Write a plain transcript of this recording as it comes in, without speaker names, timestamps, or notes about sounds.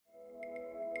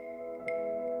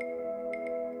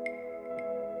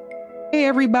Hey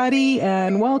everybody,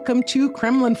 and welcome to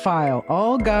Kremlin File.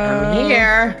 Olga, I'm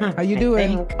here. How you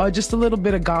doing? Just a little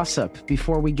bit of gossip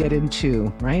before we get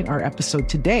into our episode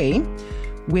today,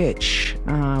 which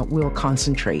will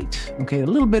concentrate. A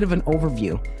little bit of an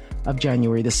overview of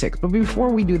January the 6th. But before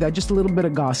we do that, just a little bit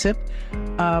of gossip.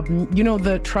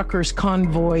 The truckers'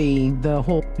 convoy,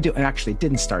 actually it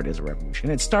didn't start as a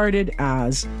revolution. It started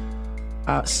as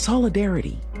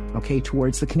solidarity,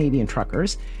 towards the Canadian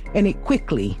truckers. And it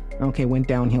quickly, went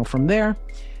downhill from there.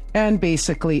 And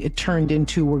basically it turned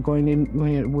into,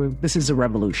 this is a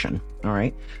revolution. All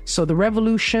right. So the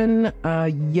revolution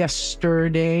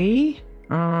yesterday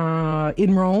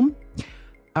in Rome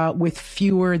with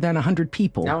fewer than 100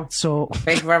 people. No, so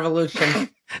big revolution.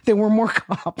 There were more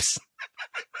cops.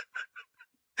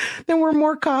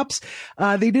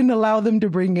 They didn't allow them to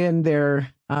bring in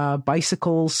their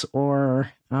bicycles or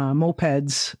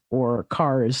mopeds or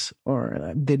cars,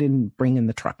 or they didn't bring in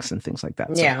the trucks and things like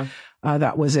that. So, yeah,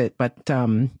 that was it. But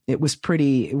it was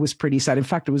pretty sad. In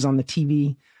fact, it was on the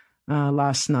TV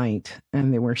last night,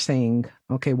 and they were saying,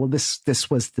 "Okay, well, this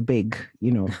was the big,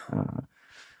 the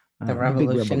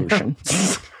revolution." Big revolution.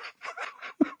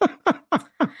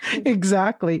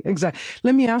 Exactly.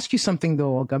 Let me ask you something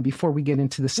though, Olga, before we get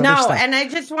into this other stuff. And I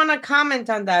just want to comment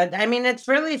on that. I mean, it's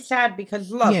really sad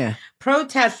because look,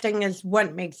 protesting is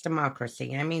what makes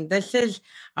democracy. I mean, this is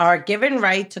our given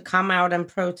right to come out and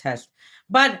protest.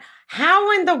 But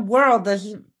how in the world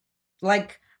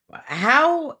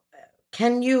how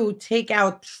can you take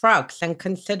out trucks and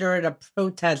consider it a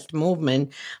protest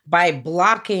movement by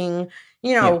blocking,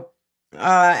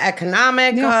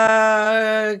 economic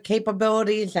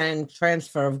capabilities and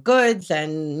transfer of goods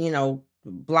and,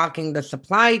 blocking the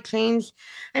supply chains?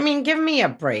 I mean, give me a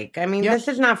break. I mean, this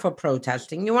is not for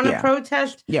protesting. You want to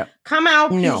protest? Yeah. Come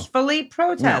out peacefully,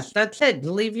 protest. No. That's it.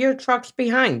 Leave your trucks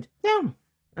behind. Yeah.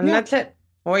 And that's it.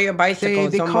 Or your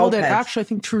bicycles. They called it, actually, I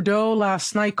think Trudeau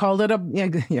last night called it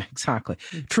exactly.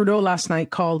 Trudeau last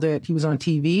night called it, he was on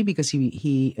TV because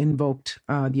he invoked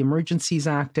the Emergencies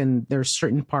Act, and there's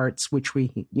certain parts which will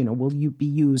be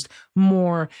used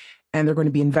more, and they're going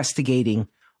to be investigating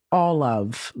all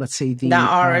of, let's say, the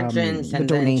origins and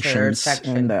the donations.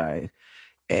 And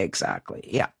exactly.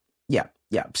 Yeah.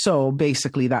 So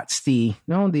basically that's the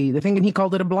thing. And he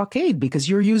called it a blockade because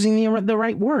you're using the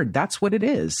right word. That's what it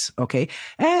is. Okay.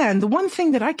 And the one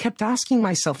thing that I kept asking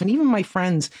myself, and even my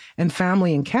friends and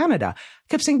family in Canada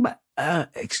kept saying, but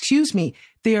excuse me,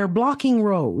 they are blocking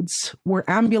roads where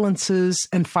ambulances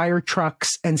and fire trucks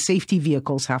and safety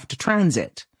vehicles have to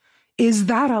transit. Is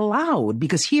that allowed?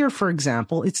 Because here, for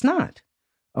example, it's not.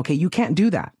 Okay. You can't do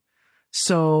that.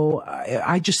 So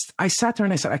I sat there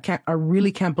and I said, I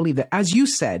really can't believe that. As you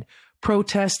said,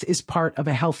 protest is part of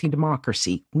a healthy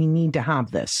democracy. We need to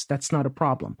have this. That's not a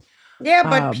problem. Yeah,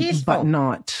 but peaceful. But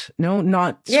not when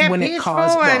it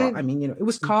caused, it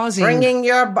was causing. Bringing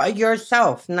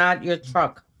yourself, not your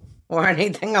truck or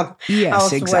anything else.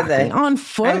 Yes, exactly. With it.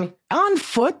 On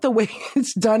foot, the way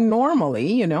it's done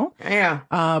normally, Yeah.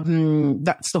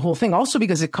 That's the whole thing. Also,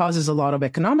 because it causes a lot of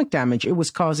economic damage. It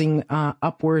was causing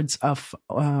upwards of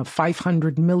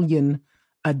 500 million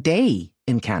a day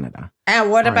in Canada.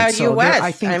 And what about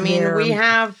U.S.? We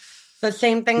have the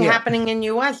same thing happening in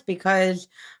U.S. because,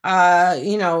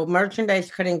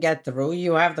 merchandise couldn't get through.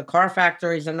 You have the car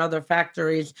factories and other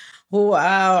factories who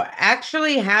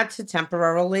actually had to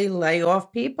temporarily lay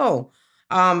off people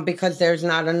because there's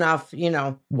not enough,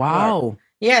 Wow. Work.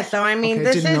 Yeah. So,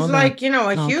 this is a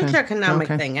huge economic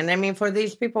thing. And for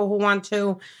these people who want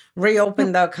to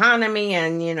reopen the economy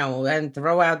and, and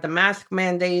throw out the mask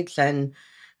mandates and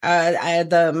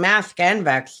the mask and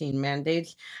vaccine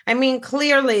mandates.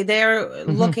 Clearly they're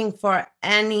looking for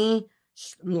any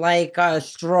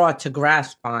straw to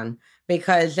grasp on,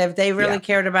 because if they really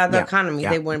cared about the economy,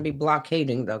 they wouldn't be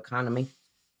blockading the economy.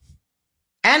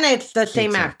 And it's the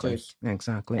same actors.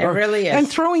 Exactly. It really is. And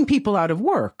throwing people out of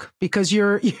work because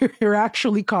you're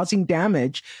actually causing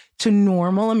damage to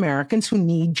normal Americans who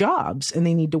need jobs and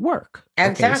they need to work.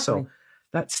 Exactly. Okay, so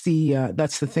that's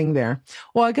the thing there.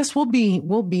 Well, I guess we'll be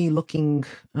looking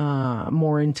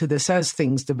more into this as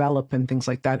things develop and things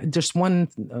like that. Just one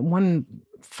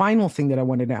final thing that I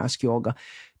wanted to ask you, Olga.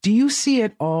 Do you see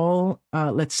at all,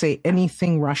 let's say,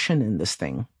 anything Russian in this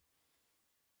thing?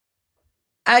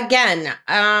 Again,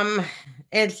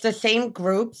 it's the same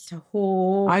groups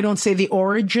who... I don't say the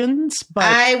origins, but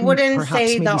I wouldn't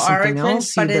say the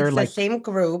origins, but it's the same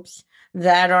groups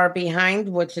that are behind,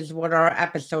 which is what our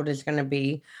episode is going to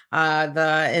be,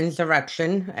 the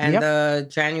insurrection and the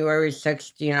January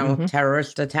 6th,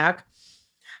 terrorist attack.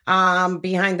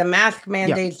 Behind the mask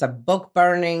mandates, the book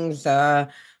burnings,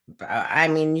 I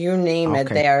mean, you name it,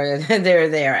 they're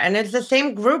there. And it's the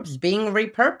same groups being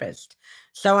repurposed.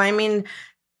 So, I mean,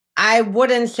 I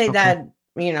wouldn't say that,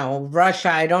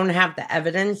 Russia, I don't have the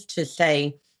evidence to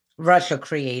say Russia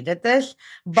created this,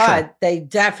 but they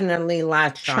definitely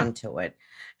latched onto it.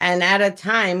 And at a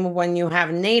time when you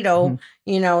have NATO,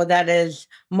 that is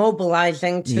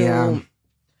mobilizing to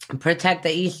protect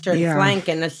the eastern flank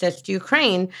and assist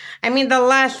Ukraine. I mean, the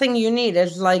last thing you need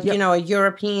is like, a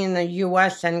European, a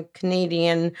US, and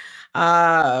Canadian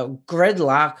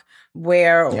gridlock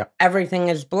where everything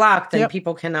is blocked and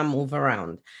people cannot move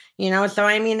around. So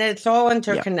I mean, it's all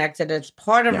interconnected. It's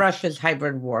part of Russia's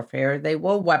hybrid warfare. They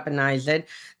will weaponize it.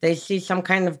 They see some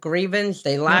kind of grievance,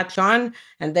 they latch on,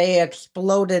 and they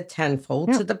explode it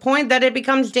tenfold to the point that it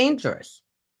becomes dangerous.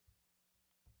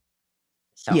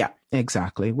 So. Yeah,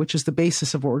 exactly, which is the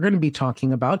basis of what we're going to be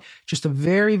talking about. Just a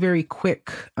very, very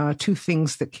quick two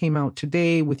things that came out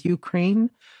today with Ukraine.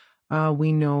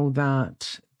 We know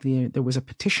that there was a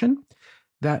petition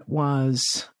that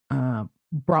was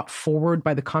brought forward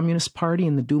by the Communist Party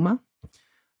in the Duma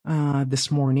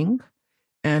this morning,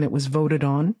 and it was voted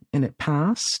on, and it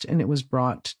passed, and it was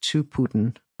brought to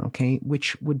Putin,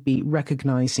 which would be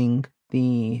recognizing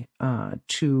the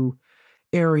two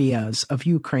areas of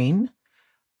Ukraine,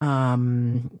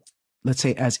 let's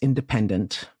say as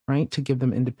independent, right? To give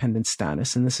them independent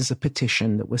status. And this is a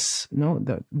petition that was,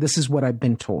 this is what I've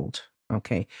been told.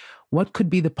 Okay. What could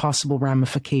be the possible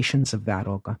ramifications of that,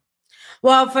 Olga?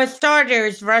 Well, for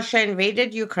starters, Russia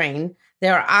invaded Ukraine.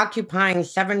 They're occupying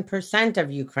 7%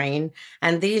 of Ukraine.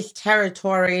 And these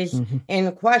territories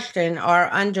in question are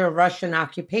under Russian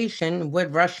occupation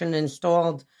with Russian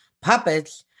installed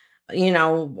puppets,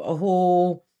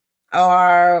 who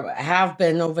have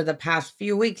been over the past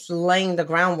few weeks laying the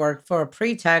groundwork for a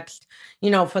pretext,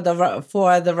 for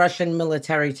the Russian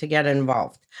military to get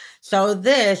involved. So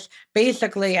this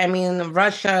basically, I mean,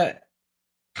 Russia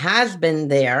has been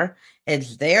there.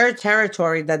 It's their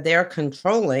territory that they're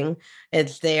controlling.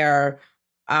 It's their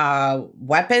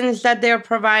weapons that they're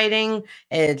providing.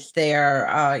 It's their,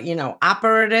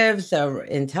 operatives,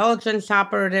 intelligence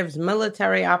operatives,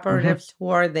 military operatives who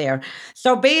are there.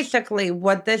 So basically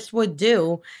what this would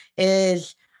do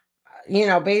is,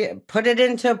 put it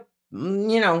into,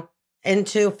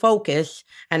 into focus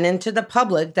and into the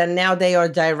public that now they are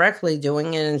directly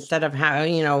doing it instead of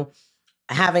how,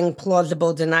 having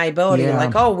plausible deniability,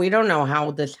 like, oh, we don't know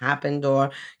how this happened,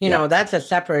 or, that's a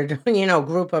separate,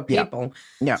 group of people.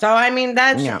 Yeah. So, I mean,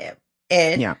 that's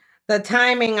it. Yeah. The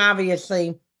timing,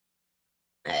 obviously,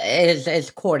 is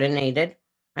coordinated.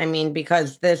 I mean,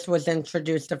 because this was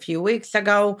introduced a few weeks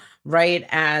ago, right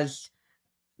as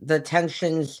the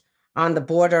tensions on the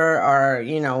border are,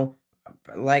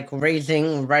 like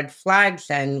raising red flags,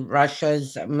 and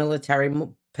Russia's military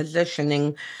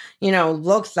positioning,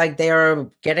 looks like they're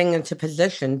getting into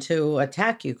position to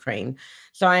attack Ukraine.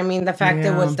 So, I mean, the fact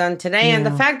it was done today and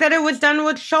the fact that it was done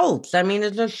with Scholz, I mean,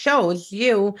 it just shows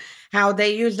you how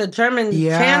they use the German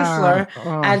chancellor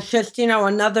as just,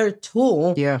 another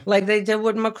tool like they did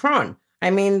with Macron. I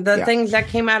mean, the things that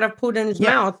came out of Putin's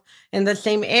mouth in the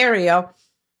same area,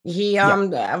 he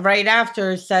right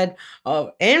after said,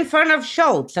 oh, in front of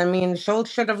Scholz. I mean, Scholz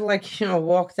should have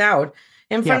walked out.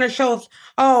 In front of Scholz,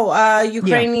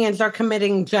 Ukrainians are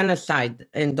committing genocide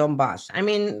in Donbass. I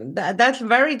mean, that's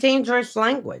very dangerous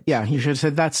language. Yeah, he should have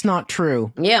said that's not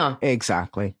true. Yeah,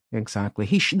 exactly.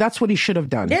 That's what he should have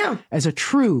done. Yeah, as a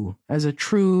true,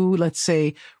 let's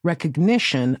say,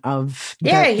 recognition of.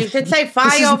 Yeah, he should say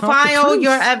file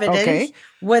your evidence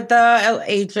with the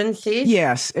agencies.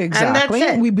 Yes, exactly.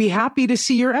 And we'd be happy to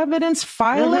see your evidence.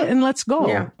 File it and let's go.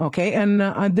 Yeah. Okay, and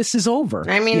this is over.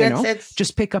 I mean, it's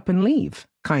just pick up and leave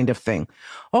kind of thing.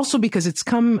 Also, because it's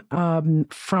come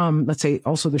from, let's say,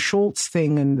 also the Scholz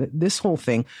thing and this whole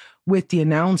thing with the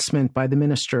announcement by the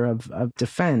Minister of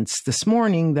Defense this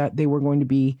morning that they were going to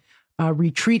be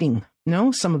retreating,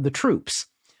 some of the troops.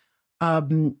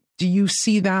 Do you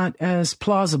see that as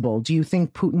plausible? Do you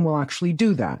think Putin will actually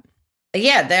do that?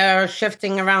 Yeah, they're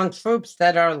shifting around troops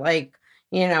that are like,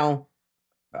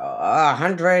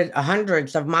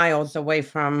 hundreds of miles away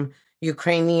from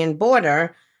Ukrainian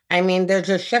border. I mean, they're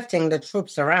just shifting the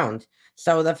troops around.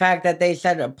 So the fact that they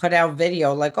said, put out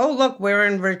video like, oh, look, we're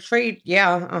in retreat.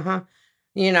 Yeah,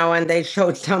 and they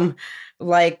showed some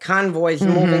like convoys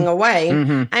moving away.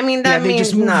 I mean, that means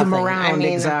just move nothing. them around, I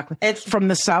mean, exactly. It's from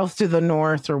the south to the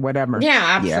north or whatever. Yeah,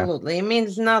 absolutely. It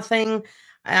means nothing.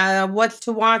 What's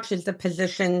to watch is the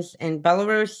positions in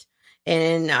Belarus,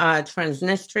 in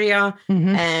Transnistria,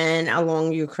 and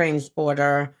along Ukraine's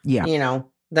border,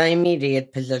 the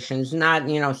immediate positions, not,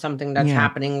 something that's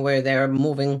happening where they're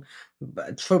moving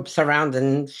troops around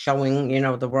and showing,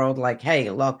 the world like, hey,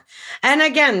 look. And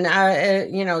again,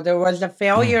 there was a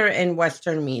failure in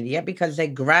Western media because they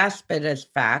grasp it as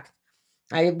fact.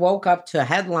 I woke up to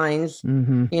headlines,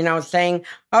 saying,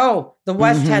 oh, the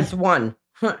West has won.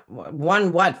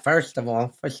 Won what, first of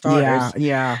all, for starters?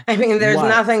 Yeah. I mean, there's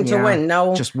nothing to win.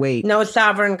 No, just wait. No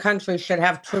sovereign country should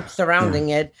have troops surrounding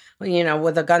it,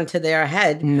 with a gun to their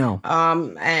head. No.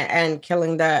 And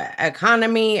killing the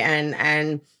economy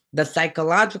and the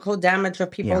psychological damage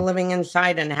of people living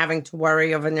inside and having to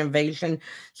worry of an invasion.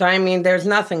 So, I mean, there's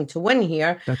nothing to win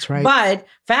here. That's right. But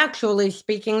factually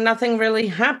speaking, nothing really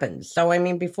happens. So, I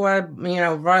mean, before,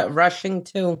 rushing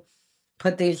to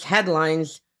put these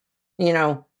headlines,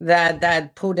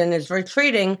 that Putin is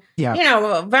retreating,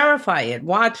 verify it,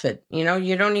 watch it. You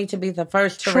don't need to be the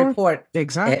first to report.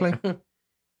 Exactly.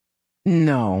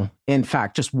 No. In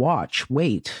fact, just watch,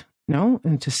 wait,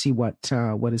 and to see what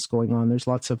is going on. There's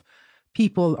lots of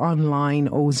people online,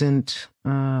 OSINT,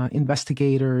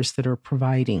 investigators that are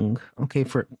providing,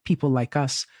 for people like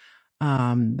us,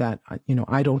 that,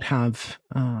 I don't have,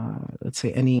 let's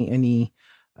say, any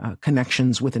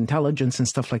connections with intelligence and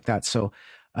stuff like that. So,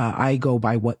 I go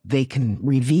by what they can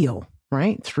reveal,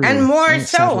 right? Through and more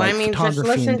so. I mean, just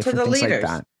listen to the leaders.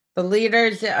 Like the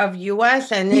leaders of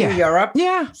U.S. and in Europe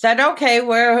said, okay,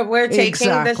 we're taking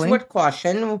this with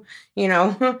caution.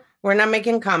 We're not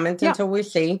making comment until we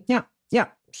see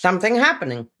something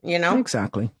happening,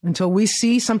 Exactly. Until we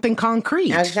see something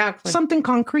concrete. Exactly. Something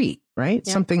concrete, right?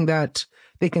 Yeah. Something that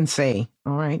they can say,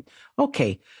 all right,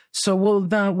 okay. So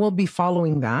we'll be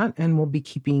following that, and we'll be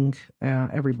keeping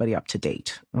everybody up to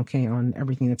date, on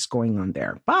everything that's going on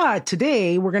there. But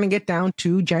today we're going to get down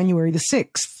to January the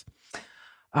 6th,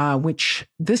 which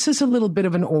this is a little bit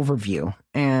of an overview.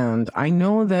 And I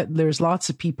know that there's lots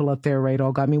of people out there, right,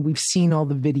 Olga? I mean, we've seen all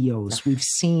the videos. We've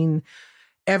seen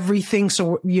everything.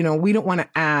 So, we don't want to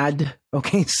add,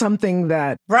 something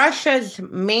that... Russia's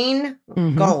main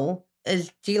goal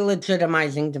is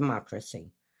delegitimizing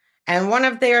democracy. And one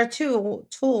of their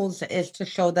tools is to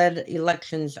show that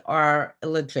elections are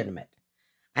illegitimate.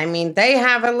 I mean, they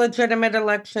have illegitimate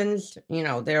elections.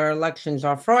 Their elections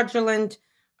are fraudulent.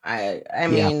 I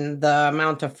mean, the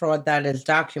amount of fraud that is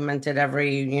documented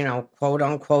every, quote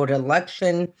unquote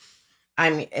election,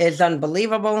 is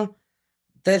unbelievable.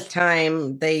 This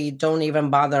time, they don't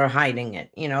even bother hiding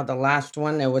it. The last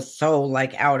one, it was so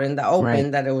out in the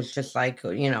open that it was just it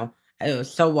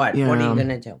was, so what? Yeah. What are you going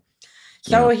to do?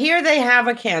 So here they have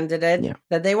a candidate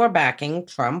that they were backing,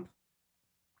 Trump.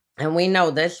 And we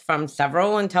know this from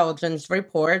several intelligence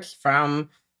reports, from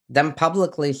them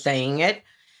publicly saying it.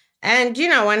 And,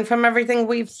 and from everything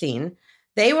we've seen,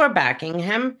 they were backing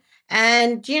him.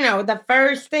 And, the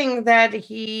first thing that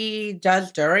he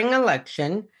does during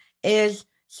election is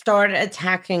start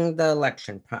attacking the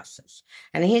election process.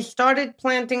 And he started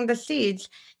planting the seeds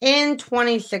in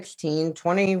 2016,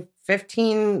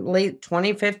 2015, late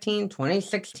 2015,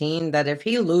 2016, that if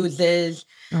he loses,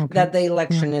 that the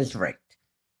election is rigged.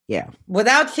 Yeah.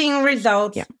 Without seeing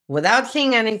results, without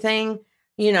seeing anything,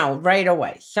 right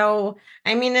away. So,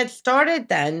 I mean, it started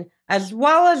then, as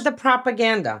well as the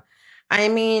propaganda. I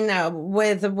mean,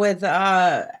 with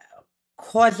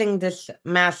causing this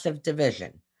massive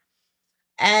division.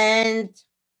 And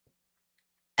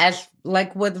as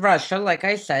with Russia, like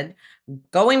I said,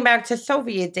 going back to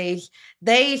Soviet days,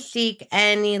 they seek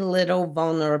any little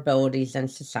vulnerabilities in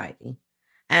society.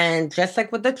 And just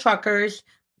like with the truckers,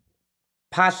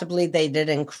 possibly they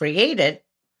didn't create it,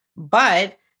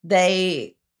 but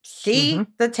they see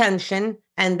the tension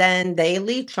and then they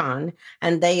leech on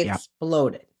and they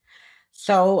explode it.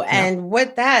 So, and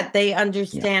with that, they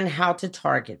understand how to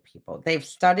target people. They've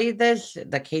studied this.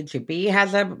 The KGB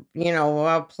has a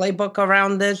playbook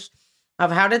around this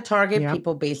of how to target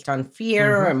people based on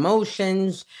fear,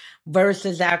 emotions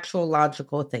versus actual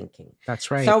logical thinking.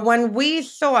 That's right. So when we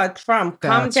saw Trump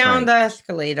come down the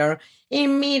escalator,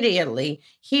 immediately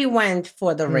he went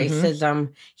for the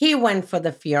racism. He went for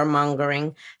the fear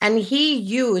mongering, and he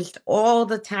used all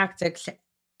the tactics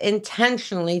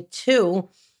intentionally to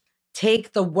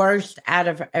take the worst out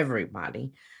of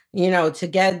everybody, to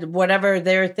get whatever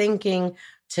they're thinking,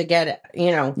 to get,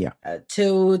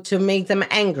 to make them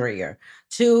angrier,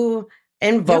 to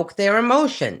invoke their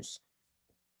emotions.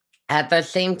 At the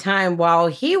same time, while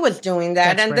he was doing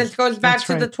that, this goes back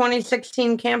to the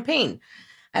 2016 campaign.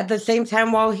 At the same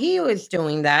time, while he was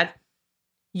doing that,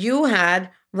 you had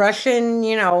Russian,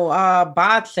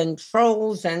 bots and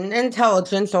trolls and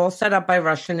intelligence, all set up by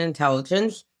Russian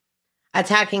intelligence,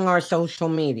 attacking our social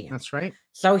media. That's right.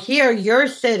 So here you're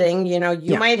sitting,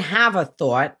 you might have a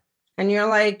thought and you're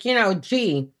like,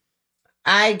 gee,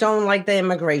 I don't like the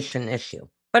immigration issue,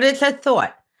 but it's a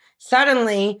thought.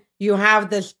 Suddenly you have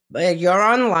this, you're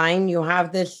online, you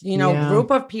have this,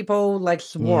 group of people like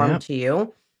swarm to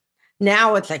you.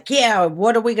 Now it's like,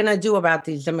 what are we going to do about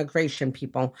these immigration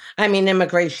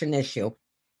issue?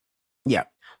 Yeah.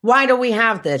 Why do we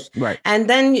have this? Right. And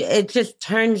then it just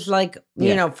turns like,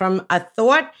 from a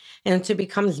thought into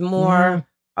becomes more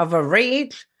of a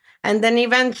rage. And then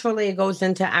eventually it goes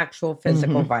into actual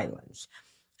physical violence.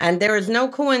 And there is no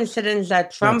coincidence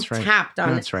that Trump tapped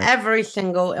on every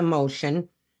single emotion,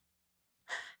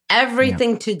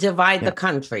 everything to divide the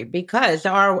country, because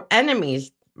our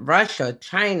enemies, Russia,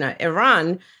 China,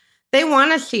 Iran, they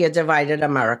want to see a divided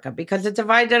America, because a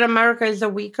divided America is a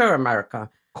weaker America.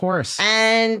 Of course.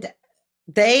 And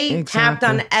they tapped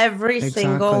on every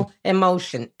single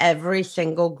emotion, every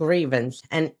single grievance,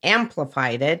 and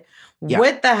amplified it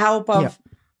with the help of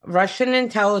Russian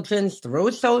intelligence through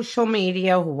social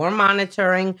media, who were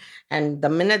monitoring. And the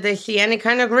minute they see any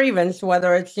kind of grievance,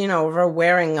 whether it's, over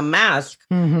wearing a mask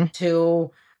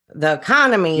to the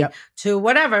economy, to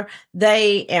whatever,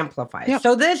 they amplify it.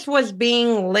 So this was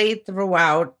being laid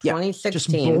throughout 2016.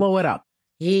 Just blow it up.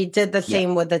 He did the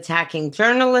same with attacking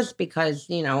journalists because,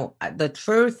 the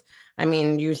truth. I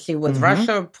mean, you see with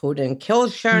Russia, Putin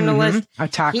kills journalists.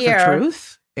 Attack the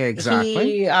truth.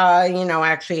 Exactly. He,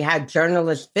 actually had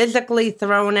journalists physically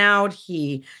thrown out.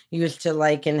 He used to,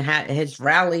 in his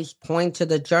rallies, point to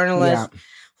the journalists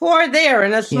who are there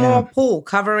in a small pool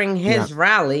covering his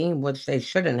rally, which they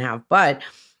shouldn't have, but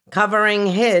covering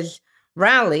his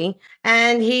rally.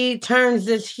 And he turns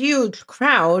this huge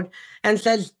crowd and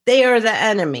says, they're the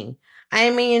enemy.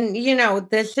 I mean,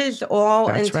 this is all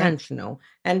intentional. Right.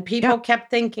 And people kept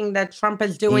thinking that Trump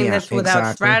is doing this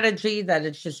without strategy, that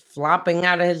it's just flopping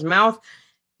out of his mouth.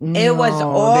 It was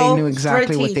all they knew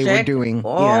exactly what they were doing.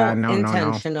 All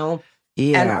intentional.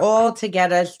 And all to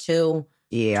get us to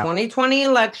 2020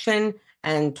 election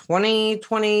and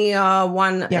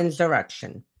 2021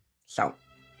 insurrection. So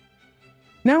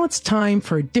now it's time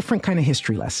for a different kind of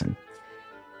history lesson.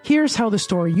 Here's how the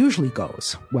story usually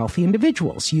goes. Wealthy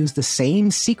individuals use the same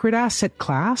secret asset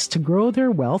class to grow their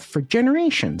wealth for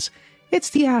generations. It's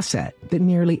the asset that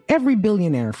nearly every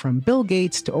billionaire from Bill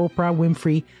Gates to Oprah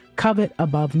Winfrey covet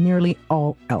above nearly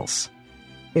all else.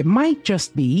 It might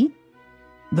just be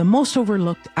the most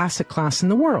overlooked asset class in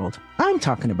the world. I'm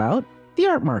talking about the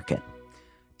art market.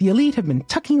 The elite have been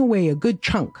tucking away a good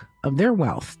chunk of their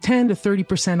wealth, 10 to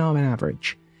 30% on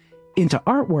average, into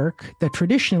artwork that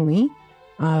traditionally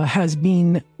has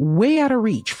been way out of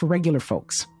reach for regular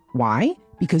folks. Why?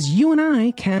 Because you and I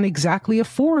can't exactly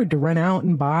afford to run out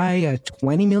and buy a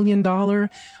 $20 million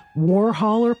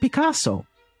Warhol or Picasso.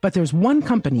 But there's one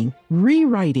company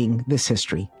rewriting this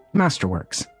history,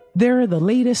 Masterworks. They're the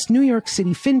latest New York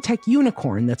City fintech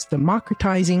unicorn that's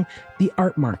democratizing the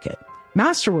art market.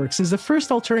 Masterworks is the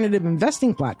first alternative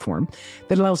investing platform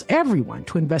that allows everyone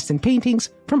to invest in paintings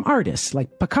from artists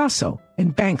like Picasso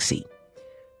and Banksy.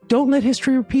 Don't let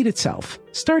history repeat itself.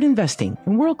 Start investing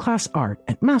in world-class art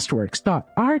at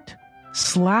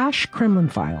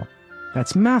masterworks.art/Kremlinfile.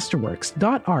 That's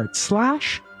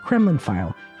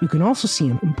masterworks.art/Kremlinfile. You can also see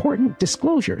important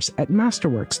disclosures at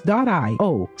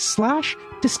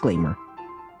masterworks.io/disclaimer.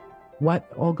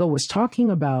 What Olga was talking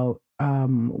about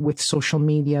with social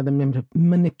media, the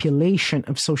manipulation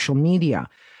of social media,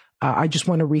 I just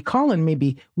want to recall, and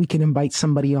maybe we can invite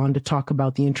somebody on to talk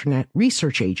about the Internet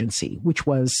Research Agency, which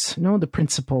was, the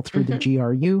principal through the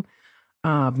GRU,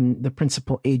 the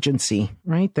principal agency,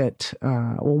 right? That,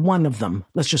 one of them,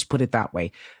 let's just put it that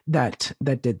way, that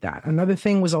did that. Another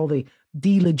thing was all the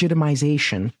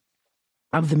delegitimization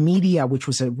of the media, which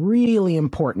was a really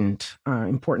important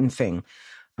thing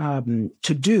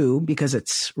to do, because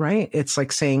it's right. It's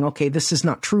like saying, okay, this is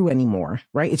not true anymore,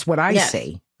 right? It's what I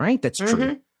say, right? That's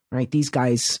true. Right. These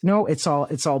guys, no, it's all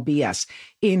BS.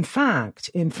 In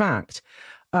fact,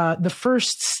 the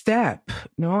first step,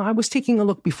 I was taking a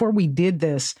look before we did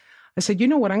this. I said, you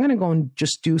know what, I'm going to go and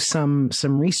just do some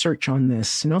research on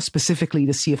this, specifically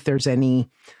to see if there's any,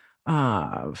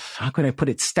 how could I put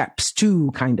it, steps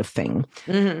to kind of thing.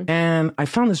 And I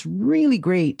found this really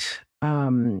great,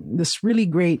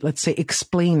 let's say,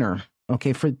 explainer.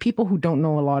 Okay, for people who don't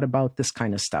know a lot about this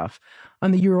kind of stuff,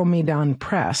 on the Euromaidan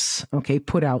Press,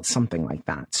 put out something like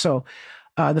that. So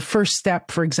the first step,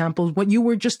 for example, is what you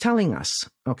were just telling us,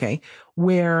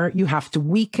 where you have to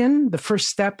weaken. The first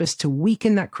step is to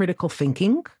weaken that critical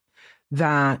thinking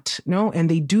and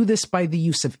they do this by the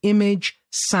use of image,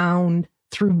 sound,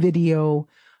 through video,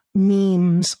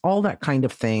 memes, all that kind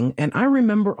of thing. And I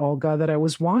remember, Olga, that I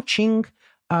was watching,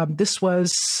 this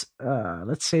was,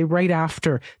 let's say right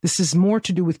after, this is more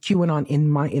to do with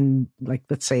QAnon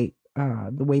let's say,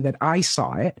 the way that I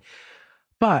saw it.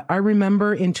 But I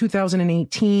remember in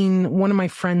 2018, one of my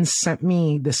friends sent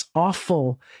me this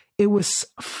it was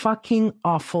fucking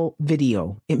awful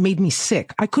video. It made me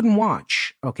sick. I couldn't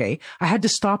watch. Okay. I had to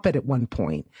stop it at one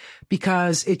point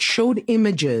because it showed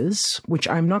images, which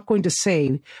I'm not going to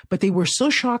say, but they were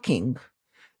so shocking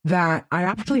that I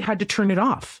actually had to turn it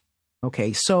off.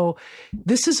 Okay. So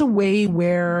this is a way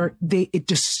where it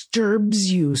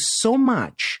disturbs you so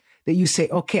much that you say,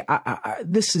 okay,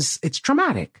 it's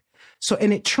traumatic. So,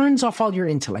 and it turns off all your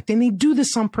intellect, and they do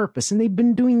this on purpose, and they've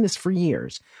been doing this for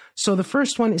years. So the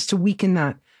first one is to weaken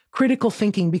that critical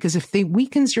thinking, because if they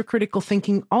weakens your critical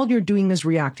thinking, all you're doing is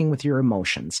reacting with your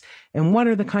emotions. And what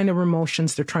are the kind of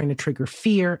emotions? They're trying to trigger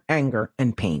fear, anger,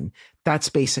 and pain. That's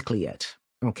basically it.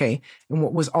 Okay. And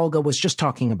what was Olga was just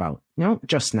talking about,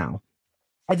 just now.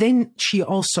 And then she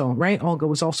also, right? Olga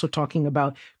was also talking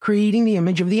about creating the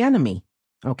image of the enemy.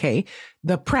 Okay.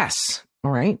 The press.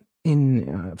 All right.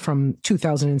 From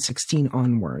 2016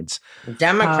 onwards.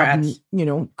 Democrats.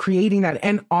 Creating that.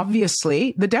 And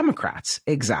obviously the Democrats,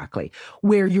 exactly,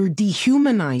 where you're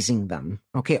dehumanizing them.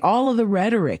 Okay. All of the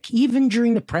rhetoric, even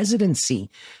during the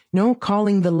presidency,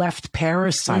 calling the left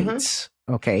parasites.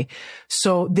 Mm-hmm. Okay.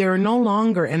 So they're no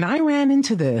longer, and I ran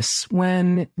into this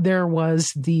when there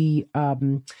was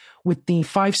with the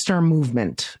 5-star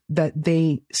movement, that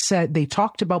they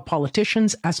talked about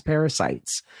politicians as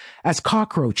parasites, as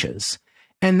cockroaches.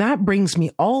 And that brings me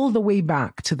all the way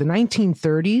back to the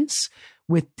 1930s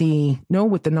with the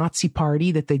Nazi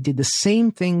party, that they did the same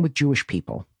thing with Jewish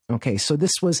people. Okay. So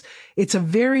it's a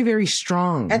very, very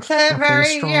strong. It's a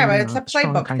it's a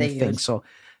playbook kind of thing. So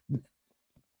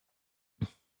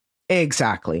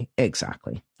Exactly.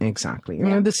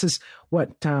 Yeah. This is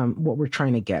what we're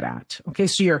trying to get at. Okay,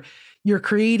 so you're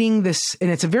creating this, and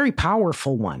it's a very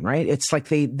powerful one, right? It's like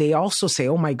they also say,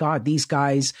 oh my God, these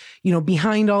guys,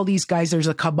 behind all these guys, there's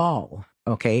a cabal,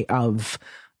 okay, of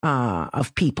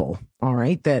people, all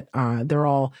right, that they're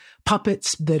all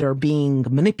puppets that are being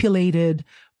manipulated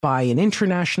by an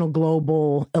international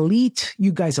global elite.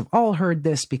 You guys have all heard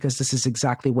this because this is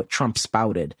exactly what Trump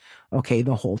spouted, okay,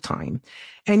 the whole time.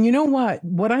 And you know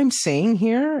what I'm saying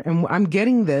here, and I'm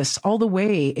getting this all the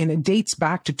way, and it dates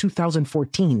back to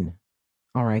 2014,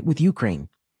 all right, with Ukraine.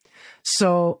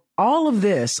 So all of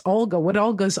this, what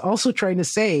Olga's also trying to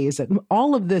say is that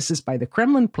all of this is by the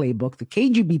Kremlin playbook, the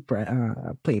KGB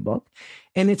playbook,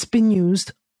 and it's been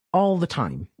used all the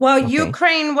time. Well, okay.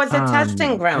 Ukraine was a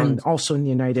testing ground. And also in the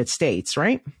United States,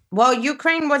 right? Well,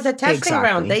 Ukraine was a testing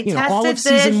ground. They tested all of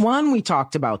season 1, we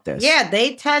talked about this. Yeah,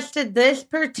 they tested this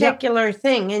particular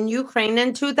thing in Ukraine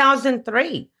in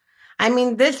 2003. I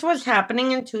mean, this was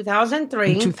happening in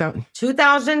 2003,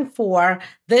 2004,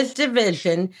 this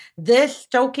division, this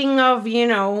stoking of,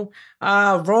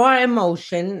 raw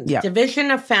emotion,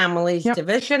 division of families,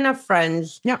 division of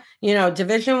friends,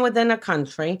 division within a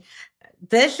country.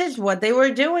 This is what they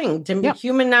were doing,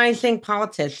 dehumanizing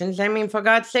politicians. I mean, for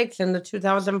God's sakes, in the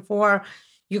 2004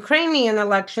 Ukrainian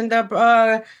election,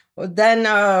 the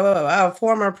then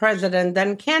former president,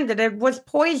 then candidate, was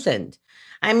poisoned.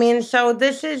 I mean, so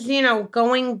this is,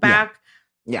 going back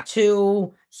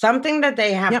to something that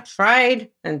they have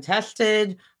tried and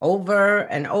tested over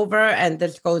and over. And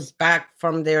this goes back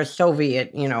from their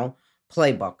Soviet,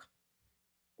 playbook.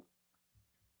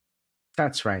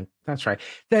 That's right.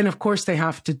 Then, of course, they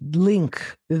have to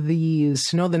link these.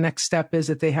 The next step is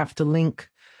that they have to link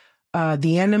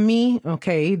the enemy.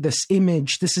 Okay, this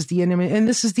image, this is the enemy, and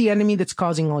this is the enemy that's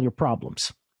causing all your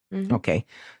problems. Mm-hmm. Okay,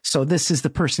 so this is the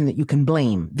person that you can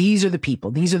blame. These are the people.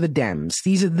 These are the Dems.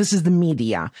 This is the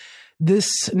media.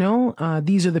 These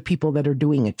are the people that are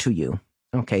doing it to you.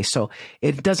 Okay, so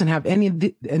it doesn't have any of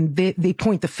the, and they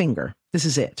point the finger. This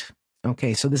is it.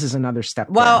 Okay, so this is another step.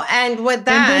 Well, there. And with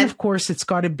that, and then of course it's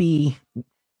got to be.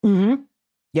 Mm-hmm.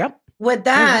 Yep. With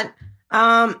that,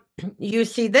 you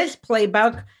see this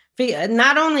playbook.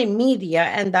 Not only media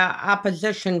and the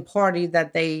opposition party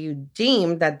that they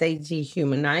deem that they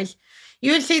dehumanize.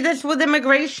 You see this with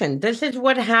immigration. This is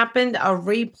what happened, a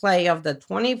replay of the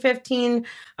 2015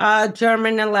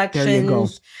 German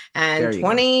elections and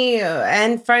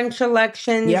and French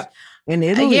elections. Yep. In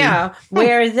Italy.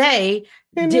 Where they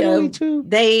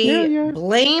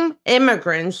blame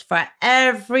immigrants for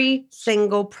every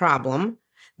single problem.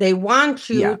 They want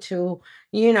you to,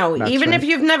 Even if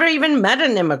you've never even met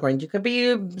an immigrant, you could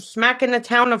be smack in a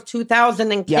town of 2,000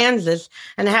 in Kansas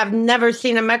and have never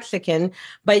seen a Mexican,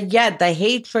 but yet the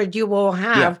hatred you will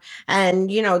have, and,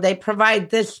 they provide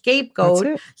this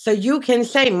scapegoat so you can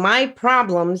say my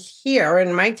problems here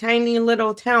in my tiny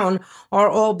little town are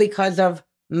all because of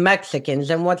Mexicans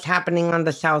and what's happening on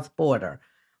the south border,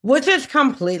 which is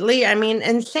completely,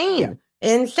 insane.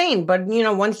 Insane. But,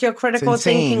 once your critical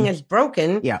thinking is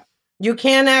broken, you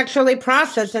can't actually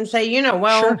process and say,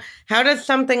 how does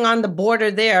something on the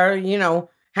border there,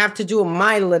 have to do with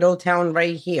my little town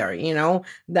right here,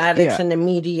 that it's an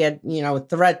immediate,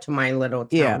 threat to my little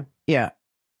town. Yeah,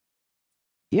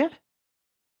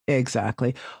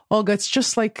 exactly. Olga, it's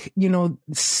just like,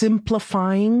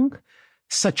 simplifying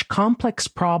such complex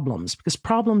problems, because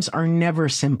problems are never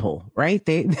simple, right?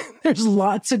 There's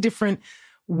lots of different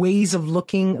ways of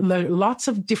looking, lots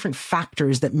of different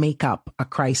factors that make up a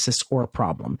crisis or a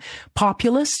problem.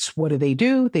 Populists, what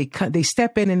do? They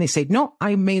step in and they say, no,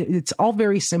 it's all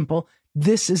very simple.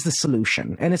 This is the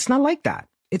solution. And it's not like that.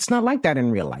 It's not like that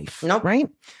in real life, right?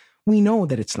 We know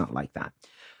that it's not like that.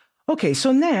 Okay,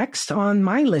 so next on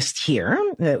my list here,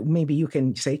 maybe you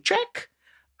can say check,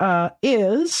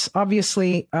 is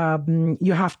obviously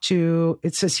you have to,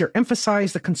 it says here,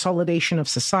 emphasize the consolidation of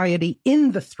society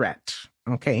in the threat,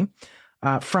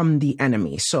 from the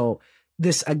enemy. So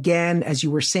this, again, as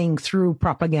you were saying, through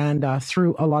propaganda,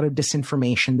 through a lot of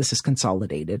disinformation, this is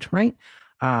consolidated, right?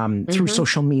 Through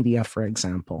social media, for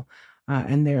example.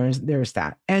 And there's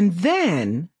that. And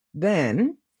then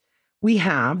we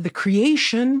have the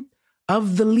creation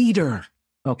of the leader,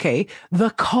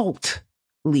 the cult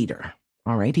leader.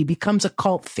 All right. He becomes a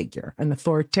cult figure, an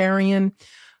authoritarian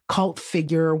cult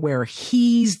figure where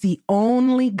he's the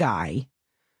only guy,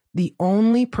 the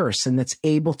only person that's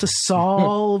able to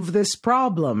solve this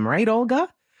problem. Right,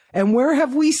 Olga? And where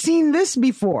have we seen this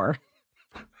before?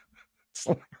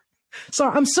 So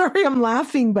I'm sorry I'm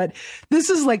laughing, but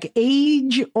this is like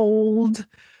age-old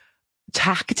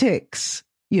tactics,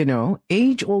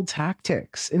 age-old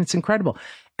tactics. And it's incredible.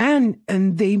 And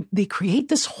they create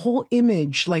this whole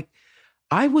image, like,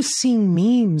 I was seeing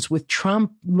memes with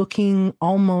Trump looking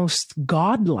almost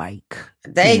godlike.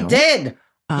 They did.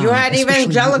 You had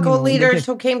evangelical leaders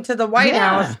who came to the White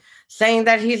House saying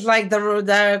that he's like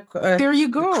there you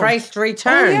go. Christ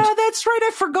returned. Oh, yeah, that's right.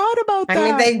 I forgot about that. I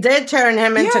mean, they did turn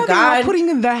him into God. They were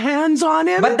putting the hands on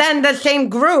him. But then the same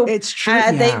group, it's true.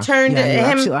 They turned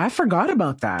him. I forgot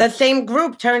about that. The same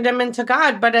group turned him into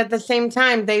God, but at the same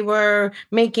time, they were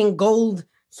making gold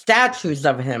statues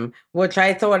of him, which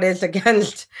I thought is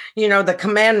against, the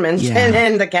commandments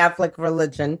in the Catholic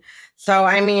religion. So,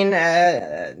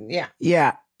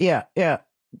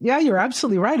 Yeah, you're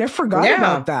absolutely right. I forgot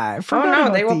about that.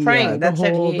 They were praying. That's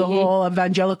the whole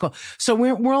evangelical. So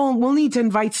we'll need to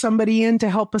invite somebody in to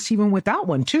help us even with that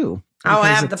one too. I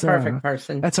have the perfect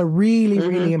person. That's a really,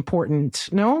 really important.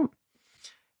 No?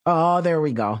 Oh, there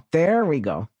we go.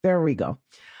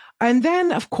 And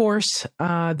then, of course,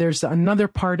 there's another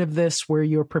part of this where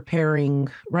you're preparing,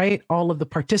 right, all of the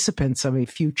participants of a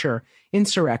future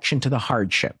insurrection to the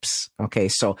hardships. Okay,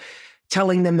 so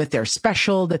telling them that they're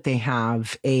special, that they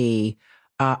have a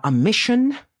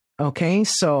mission. Okay,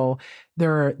 so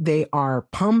they are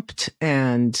pumped,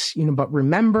 and but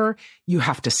remember, you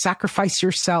have to sacrifice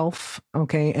yourself.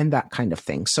 Okay, and that kind of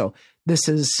thing. So this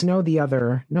is the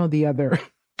other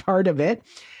part of it,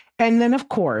 and then of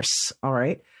course, all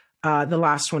right. The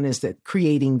last one is that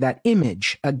creating that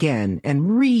image again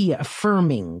and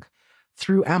reaffirming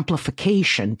through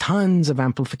amplification, tons of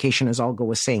amplification, as Olga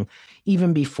was saying,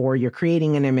 even before you're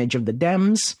creating an image of the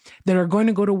Dems that are going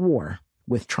to go to war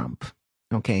with Trump.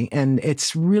 Okay. And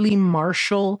it's really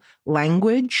martial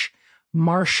language,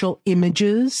 martial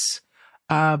images,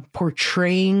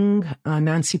 portraying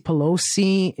Nancy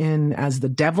Pelosi as the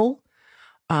devil.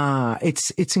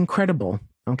 It's incredible.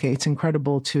 Okay, it's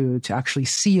incredible to actually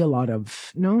see a lot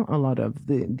of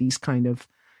these kind of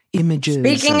images.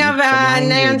 Speaking of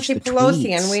Nancy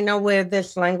Pelosi, and we know where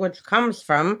this language comes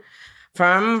from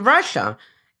Russia.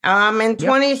 In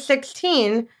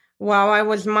 2016,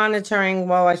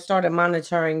 I started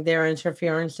monitoring their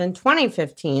interference in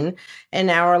 2015 in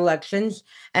our elections.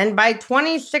 And by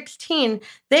 2016,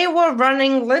 they were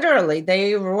running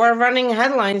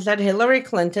headlines that Hillary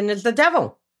Clinton is the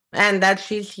devil. And that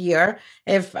she's here.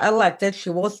 If elected, she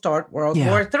will start World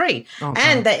War III. Okay.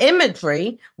 And the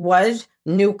imagery was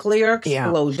nuclear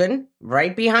explosion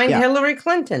right behind Hillary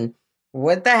Clinton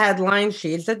with the headline,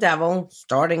 she's the devil,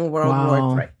 starting World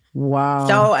War III. Wow.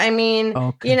 So,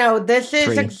 this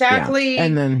is exactly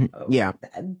and then,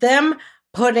 them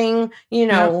putting,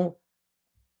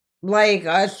 like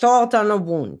salt on a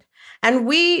wound. And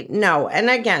we know, and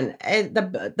again,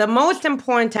 the most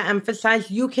important to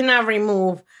emphasize, you cannot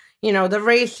remove, the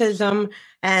racism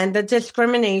and the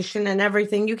discrimination and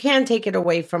everything. You can't take it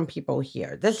away from people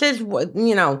here. This is what,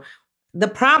 the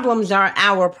problems are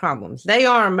our problems. They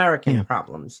are American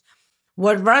problems.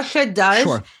 What Russia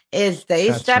does is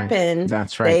they step in.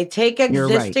 That's right. They take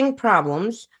existing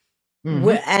problems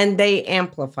and they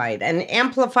amplify it, and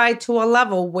amplify to a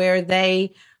level where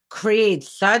they create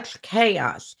such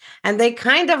chaos. And they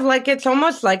kind of it's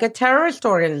almost like a terrorist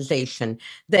organization.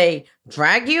 They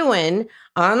drag you in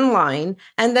online,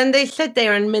 and then they sit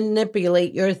there and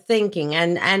manipulate your thinking.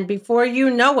 And before you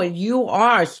know it, you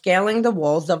are scaling the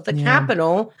walls of the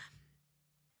Capitol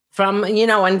from,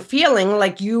 and feeling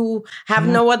like you have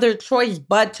no other choice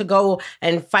but to go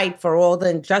and fight for all the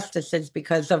injustices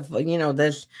because of,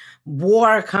 this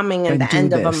war coming and the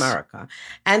end of America.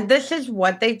 And this is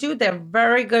what they do. They're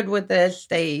very good with this.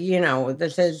 They,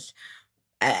 this is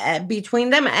between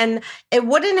them, and it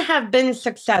wouldn't have been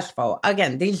successful.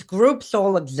 Again, these groups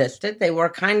all existed. They were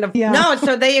kind of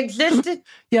so they existed.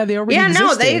 They already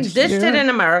existed. They existed in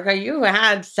America. You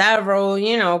had several,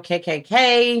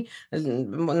 KKK,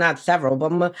 not several,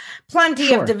 but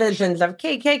plenty of divisions of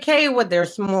KKK with their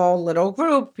small little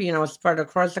group, spread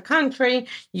across the country.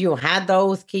 You had the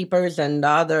Oath Keepers and the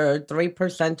other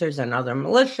 3%ers and other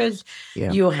militias.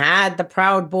 You had the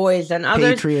Proud Boys and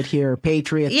others. Patriot here,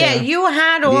 Patriot there. You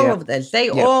had all of this. They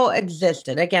all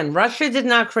existed. Again, Russia did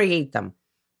not create them.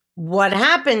 What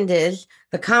happened is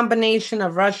the combination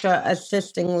of Russia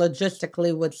assisting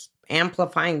logistically with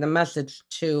amplifying the message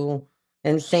to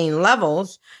insane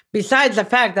levels, besides the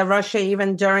fact that Russia,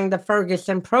 even during the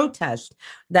Ferguson protest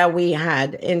that we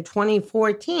had in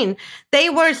 2014, they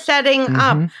were setting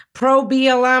up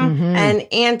pro-BLM and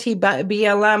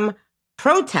anti-BLM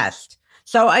protest.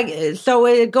 So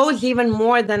it goes even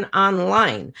more than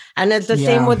online. And it's the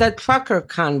same with a trucker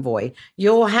convoy.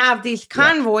 You'll have these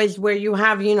convoys where you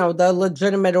have, the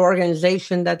legitimate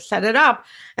organization that set it up,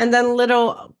 and then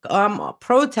little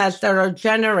protests that are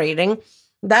generating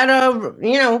that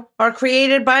are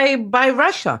created by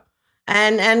Russia.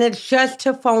 And it's just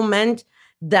to foment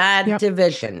that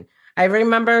division. I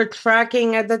remember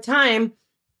tracking at the time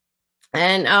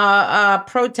and a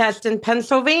protest in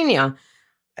Pennsylvania.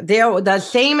 The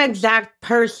same exact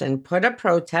person put a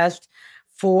protest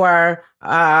for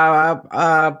guns,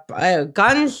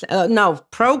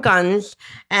 pro-guns,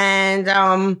 and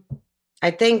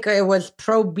I think it was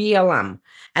pro-BLM.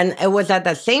 And it was at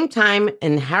the same time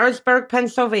in Harrisburg,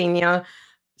 Pennsylvania,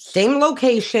 same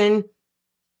location,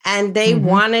 and they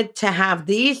wanted to have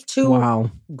these two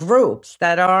groups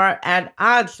that are at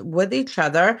odds with each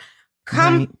other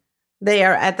come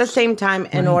there at the same time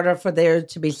in order for there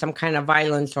to be some kind of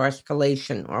violence or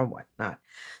escalation or whatnot.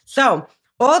 So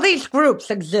all these groups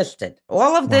existed.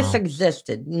 All of this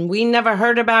existed. We never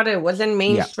heard about it. It wasn't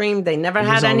mainstream. They never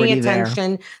had any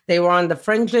attention. They were on the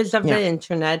fringes of the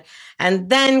internet.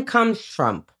 And then comes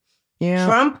Trump.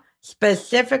 Trump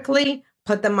specifically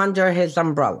put them under his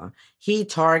umbrella. He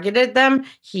targeted them.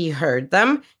 He heard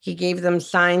them. He gave them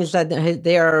signs that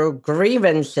their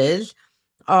grievances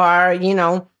are,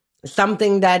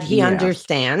 something that he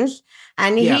understands,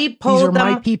 and he pulled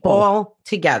them all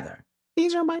together.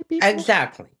 These are my people.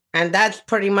 Exactly. And that's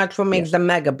pretty much what makes the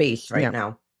mega beast right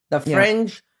now. The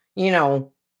fringe,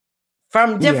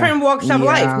 from different walks of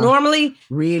life. Normally,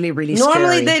 really normally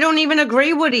scary. They don't even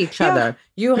agree with each other.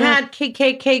 You had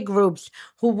KKK groups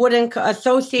who wouldn't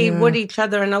associate with each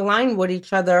other and align with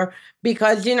each other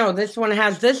because, this one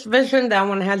has this vision, that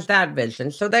one has that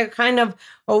vision. So they kind of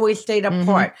always stayed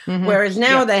apart. Whereas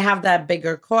now they have that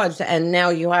bigger cause. And now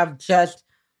you have just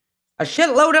a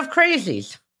shitload of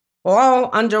crazies all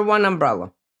under one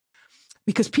umbrella.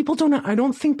 Because I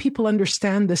don't think people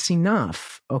understand this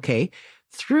enough, okay?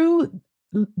 Through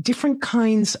different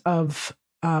kinds of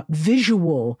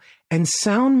visual and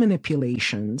sound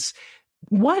manipulations,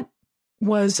 what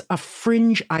was a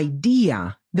fringe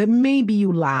idea that maybe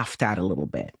you laughed at a little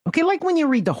bit? Okay, like when you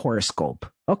read the horoscope.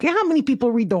 Okay, how many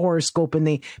people read the horoscope and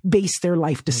they base their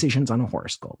life decisions on a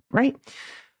horoscope, right?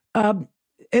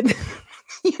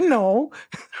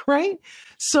 Right?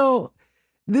 So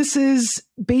this is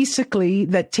basically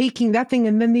that taking that thing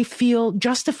and then they feel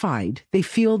justified. They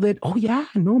feel that, oh yeah,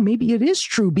 no, maybe it is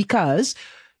true because,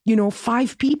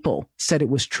 5 people said it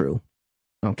was true.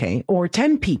 Okay. Or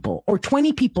 10 people or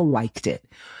 20 people liked it,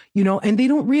 and they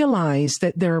don't realize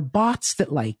that there are bots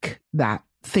that like that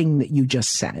thing that you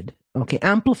just said. Okay.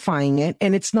 Amplifying it.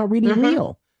 And it's not really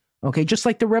real. Okay. Just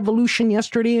like the revolution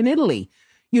yesterday in Italy,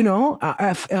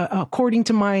 according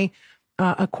to my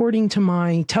according to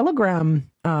my Telegram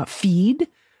feed,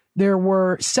 there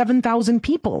were 7,000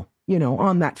 people,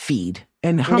 on that feed.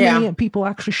 And how many people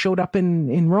actually showed up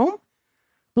in Rome?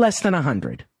 Less than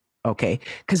 100. Okay,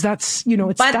 because that's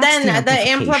it's. But then the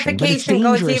amplification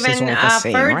goes even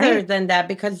further right? than that,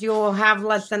 because you will have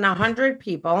less than 100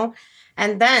 people,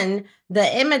 and then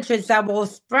the images that will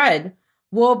spread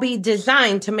will be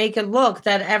designed to make it look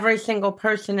that every single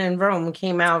person in Rome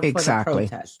came out for the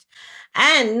protest.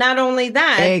 And not only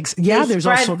that, there's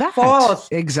also that. False.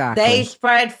 Exactly. They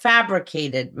spread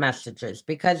fabricated messages,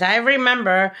 because I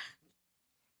remember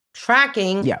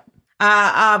tracking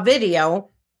a video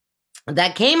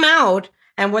that came out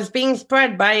and was being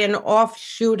spread by an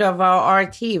offshoot of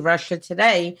RT, Russia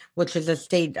Today, which is a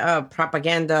state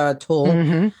propaganda tool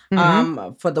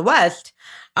for the West,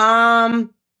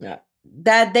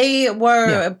 that they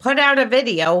were put out a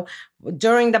video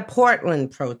during the Portland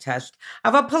protest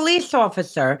of a police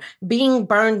officer being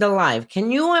burned alive. Can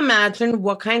you imagine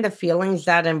what kind of feelings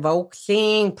that invokes,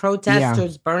 seeing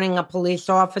protesters burning a police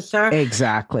officer?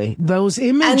 Exactly. Those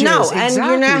images. And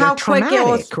you know how quick it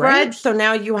will spread? Right? So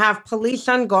now you have police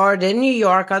on guard in New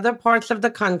York, other parts of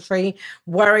the country,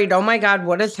 worried, oh my God,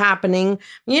 what is happening?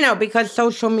 Because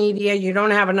social media, you don't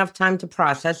have enough time to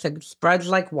process. It spreads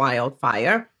like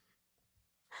wildfire.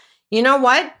 You know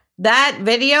what? That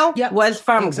video was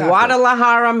from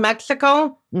Guadalajara,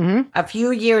 Mexico, a few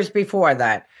years before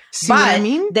that. See what I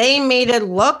mean? They made it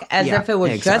look as if it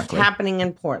was just happening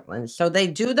in Portland. So they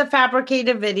do the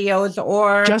fabricated videos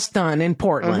or... just done in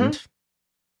Portland.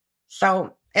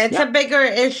 So it's a bigger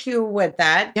issue with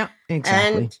that. Yeah,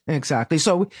 exactly.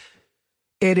 So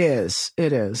it is.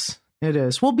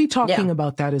 We'll be talking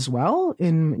about that as well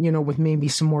with maybe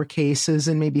some more cases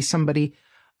and maybe somebody...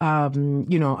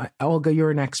 Olga, you're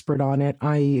an expert on it.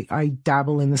 I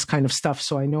dabble in this kind of stuff,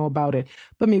 so I know about it.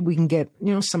 But maybe we can get,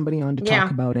 somebody on to talk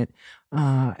about it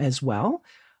as well.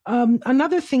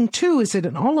 Another thing, too, is that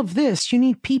in all of this, you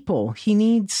need people.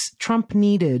 Trump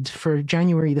needed for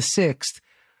January the 6th,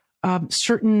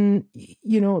 certain,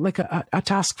 like a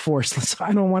task force.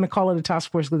 I don't want to call it a task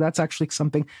force, because that's actually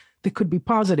something that could be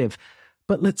positive.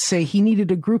 But let's say he needed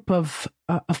a group of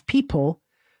people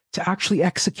to actually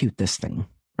execute this thing.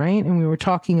 Right. And we were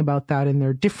talking about that, and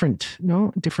they're different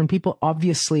people.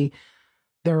 Obviously,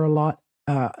 there are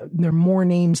there are more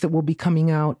names that will be coming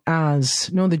out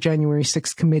as the January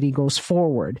 6th committee goes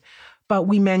forward. But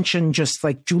we mentioned just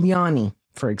like Giuliani,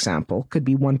 for example, could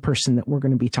be one person that we're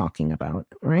going to be talking about.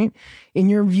 Right. In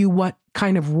your view, what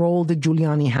kind of role did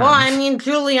Giuliani have? Well, I mean,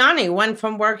 Giuliani went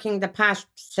from working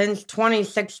since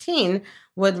 2016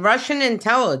 with Russian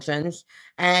intelligence.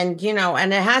 And,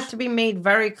 and it has to be made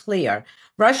very clear.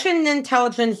 Russian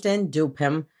intelligence didn't dupe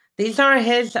him. These are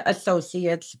his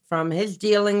associates from his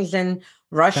dealings in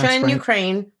Russia and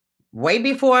Ukraine way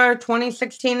before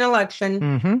 2016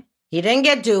 election. He didn't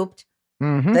get duped.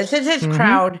 This is his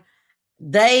crowd.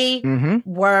 They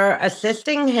were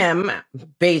assisting him,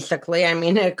 basically. I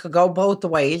mean, it could go both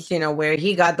ways, where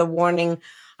he got the warning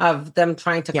of them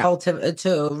trying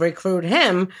to recruit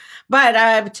him.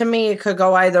 But to me, it could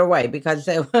go either way, because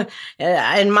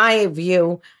in my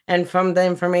view, and from the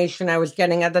information I was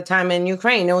getting at the time in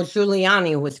Ukraine, it was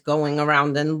Giuliani who was going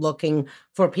around and looking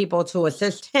for people to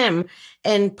assist him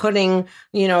in putting,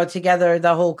 together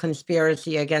the whole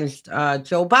conspiracy against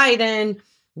Joe Biden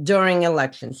during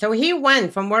elections. So he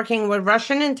went from working with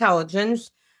Russian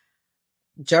intelligence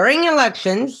during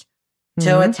elections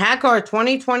to attack our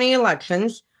 2020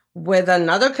 elections with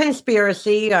another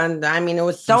conspiracy. And I mean, it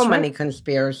was so many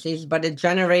conspiracies, but it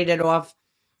generated off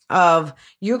of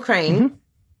Ukraine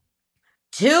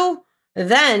to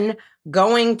then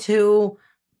going to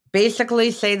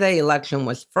basically say the election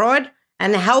was fraud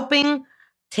and helping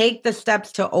take the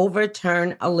steps to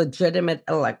overturn a legitimate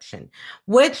election,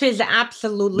 which is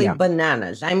absolutely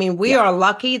bananas. I mean, we are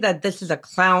lucky that this is a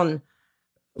clown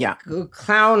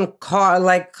car,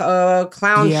 like a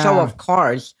clown show of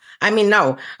cars. I mean,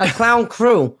 no, a clown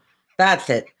crew. That's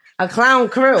it. A clown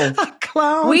crew. A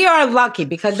clown. We are lucky,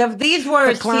 because if these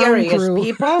were serious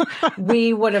people,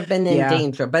 we would have been in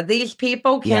danger. But these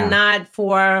people cannot,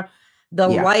 for the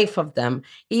life of them,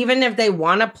 even if they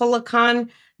want to pull a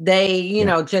con, they,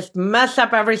 just mess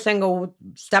up every single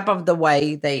step of the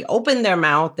way. They open their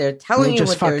mouth. They're telling you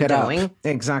what they're doing.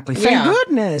 Exactly. Thank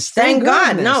goodness. Thank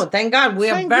God. No, thank God. We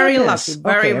are very lucky.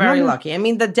 Very lucky. I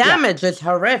mean, the damage is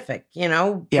horrific,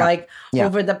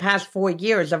 over the past 4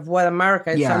 years of what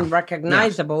America is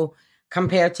unrecognizable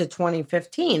compared to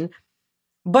 2015.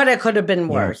 But it could have been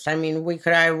worse. I mean,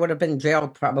 I would have been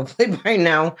jailed probably by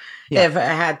now if I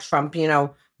had Trump,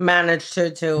 managed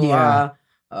to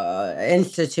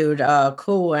institute a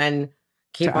coup and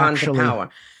keep on to power.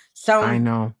 So I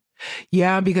know.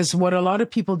 Yeah, because what a lot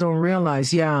of people don't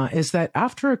realize, is that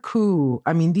after a coup,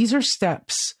 I mean, these are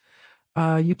steps.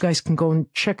 You guys can go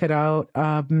and check it out.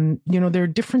 There are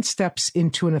different steps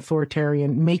into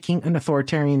making an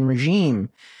authoritarian regime.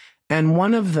 And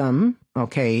one of them,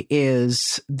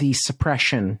 is the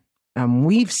suppression.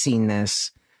 We've seen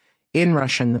this in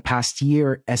Russia in the past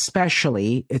year,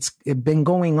 especially. It's been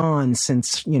going on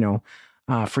since,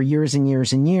 for years and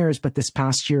years and years, but this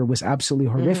past year was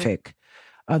absolutely horrific.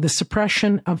 The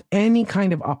suppression of any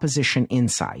kind of opposition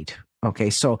inside. Okay,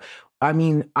 so, I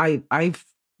mean, I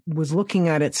was looking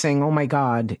at it saying, oh my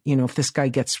God, if this guy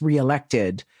gets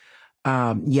reelected,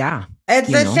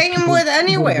 it's the same with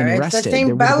anywhere. It's the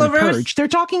same Belarus. They're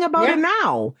talking about it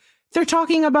now. They're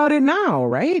talking about it now,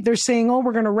 right? They're saying, oh,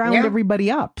 we're going to round everybody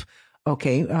up.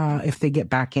 Okay. If they get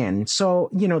back in. So,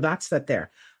 that's that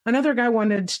there. Another guy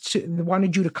wanted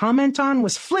you to comment on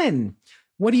was Flynn.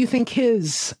 What do you think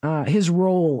his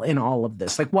role in all of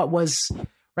this? Like what was,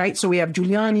 right? So we have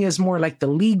Giuliani as more like the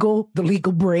legal brain, if we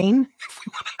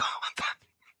want to call it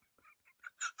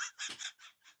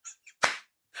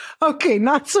that. Okay,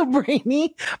 not so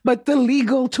brainy, but the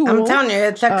legal tool. I'm telling you,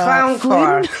 it's a clown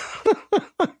car.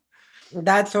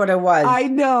 That's what it was. I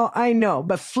know.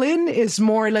 But Flynn is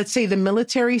more, let's say, the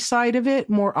military side of it,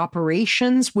 more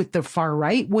operations with the far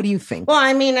right. What do you think? Well,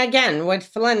 I mean, again, with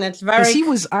Flynn, it's very... Because he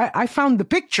was, I found the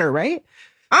picture, right?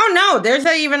 Oh, no, there's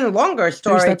an even longer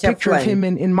story there's that picture of him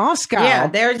in Moscow. Yeah,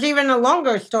 there's even a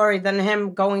longer story than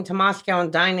him going to Moscow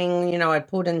and dining, at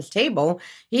Putin's table.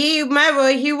 He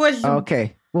was...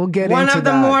 Okay. We'll get one into of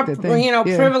the that. more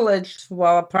privileged,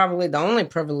 well, probably the only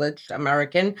privileged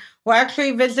American who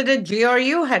actually visited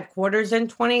GRU headquarters in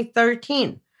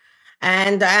 2013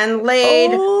 and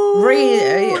laid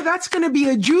that's going to be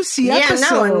a juicy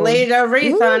episode. And laid a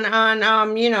wreath on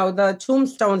the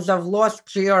tombstones of lost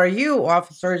GRU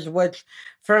officers, which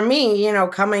for me,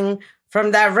 coming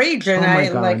from that region,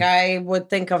 I would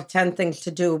think of 10 things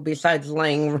to do besides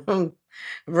laying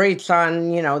wreaths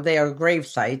on, their grave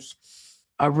sites.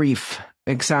 A reef,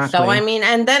 exactly. So I mean,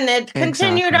 and then it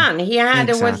continued on. He had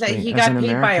he got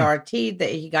paid by RT.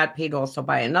 That he got paid also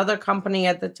by another company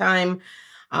at the time.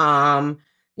 And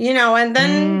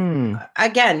then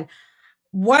again,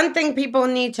 one thing people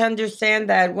need to understand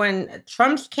that when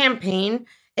Trump's campaign,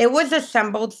 it was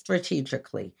assembled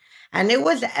strategically. And it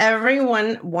was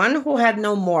everyone, one, who had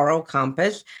no moral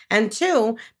compass, and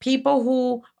two, people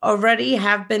who already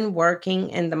have been working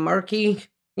in the murky,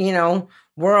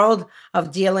 world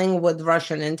of dealing with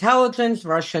Russian intelligence,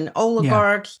 Russian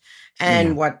oligarchs,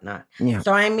 and whatnot. Yeah.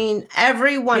 So, I mean,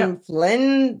 everyone,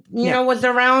 Flynn, was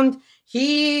around.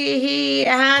 He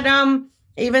had,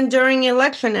 even during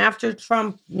election after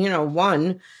Trump,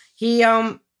 won, he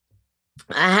had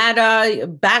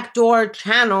backdoor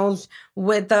channels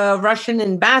with the Russian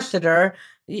ambassador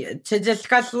to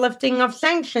discuss lifting of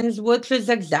sanctions, which is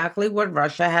exactly what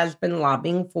Russia has been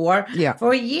lobbying for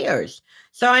years.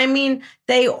 So, I mean,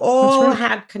 they all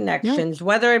had connections,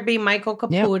 whether it be Michael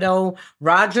Caputo,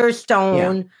 Roger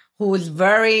Stone, who was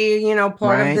very,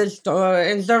 part of this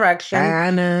insurrection.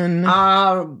 Bannon.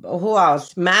 Who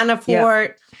else?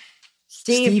 Manafort.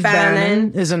 Steve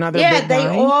Bannon is another big they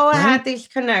guy, all had these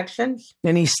connections.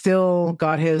 And he still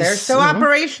got his... They're still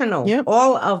operational,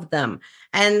 all of them.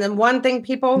 And the one thing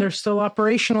people... They're still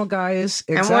operational, guys.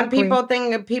 Exactly. And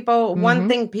one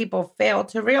thing people fail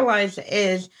to realize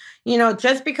is,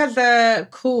 just because the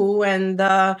coup and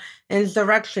the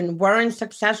insurrection weren't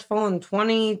successful in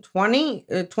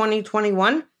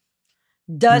 2021,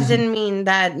 doesn't mean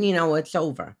that, it's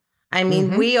over. I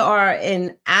mean, we are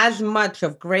in as much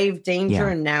of grave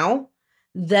danger now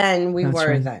than we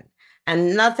were then.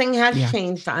 And nothing has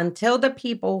changed until the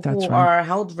people who are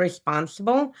held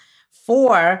responsible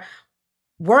for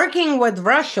working with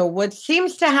Russia, which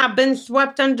seems to have been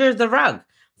swept under the rug.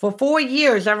 For 4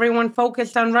 years, everyone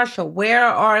focused on Russia. Where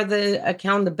are the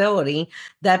accountability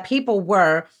that people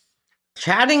were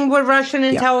chatting with Russian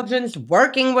intelligence,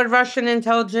 working with Russian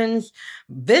intelligence,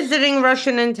 visiting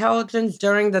Russian intelligence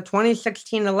during the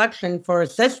 2016 election for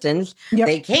assistance?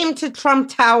 They came to Trump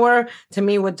Tower to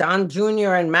meet with Don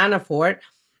Jr. and Manafort.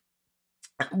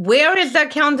 Where is the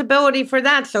accountability for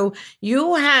that? So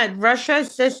you had Russia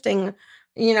assisting,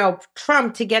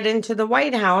 Trump to get into the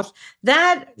White House.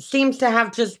 That seems to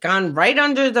have just gone right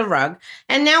under the rug.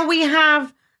 And now we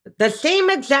have the same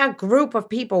exact group of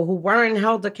people who weren't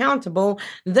held accountable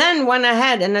then went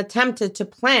ahead and attempted to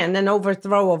plan an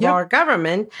overthrow of our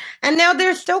government. And now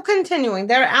they're still continuing.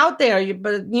 They're out there.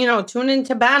 But, tune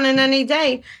into Bannon any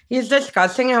day. He's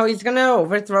discussing how he's going to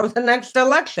overthrow the next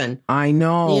election. I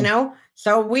know.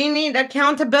 So we need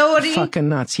accountability. Fucking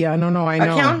nuts. Yeah, no,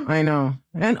 I know.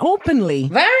 And openly.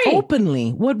 Very.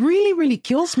 Openly. What really, really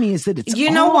kills me is that it's You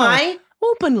know why?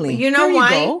 Openly. You know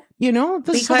why?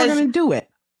 This is how we're going to do it.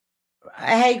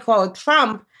 Hey, quote,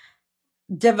 Trump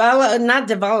deployed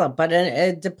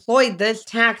this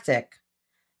tactic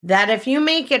that if you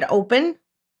make it open,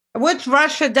 which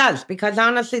Russia does, because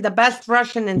honestly, the best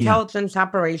Russian intelligence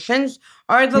operations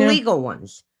are the legal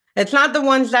ones. It's not the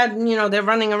ones that, they're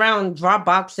running around drop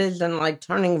boxes and like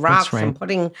turning rocks and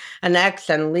putting an X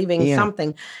and leaving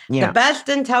something. Yeah. The best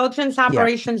intelligence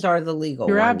operations are the legal ones.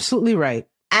 You're absolutely right.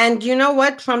 And you know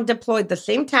what? Trump deployed the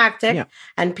same tactic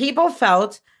and people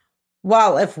felt,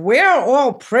 well, if we're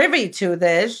all privy to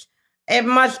this, it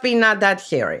must be not that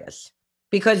serious.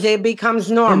 Because it becomes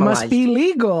normalized. It must be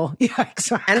legal. Yeah,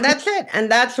 exactly. And that's it.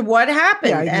 And that's what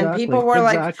happened. Yeah, exactly. And people were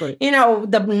like,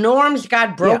 the norms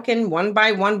got broken one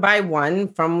by one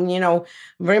from,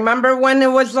 remember when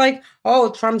it was like,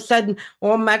 oh, Trump said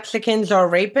all Mexicans are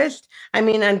rapists? I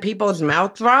mean, and people's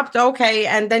mouth dropped. Okay.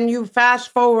 And then you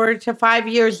fast forward to 5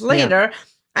 years later,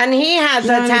 and he has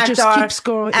attacked our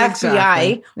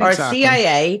FBI or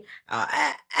CIA,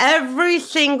 every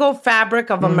single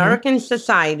fabric of American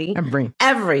society,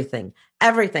 everything.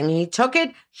 He took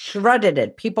it, shredded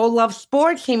it. People love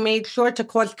sports. He made sure to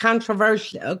cause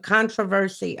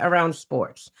controversy around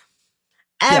sports.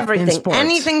 Everything, sports.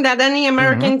 Anything that any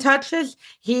American touches,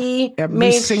 he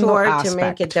made sure to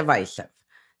make it divisive.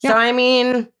 So, I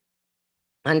mean,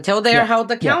 until they're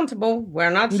held accountable,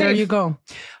 we're not safe. There you go.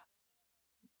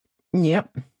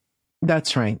 Yep.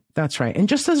 That's right. And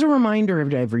just as a reminder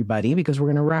to everybody, because we're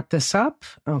going to wrap this up.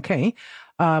 Okay.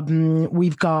 We're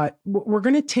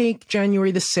going to take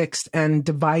January the 6th and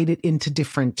divide it into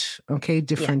different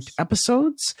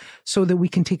episodes so that we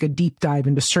can take a deep dive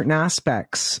into certain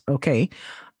aspects. Okay.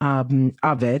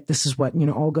 Of it. This is what,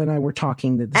 Olga and I were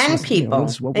talking.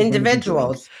 Individuals.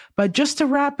 But just to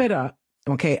wrap it up.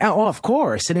 Okay. Oh, of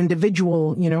course, an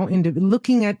individual,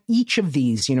 looking at each of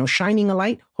these, shining a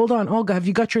light. Hold on, Olga, have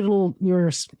you got your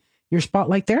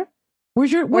spotlight there?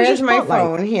 Where's your my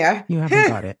phone here? You haven't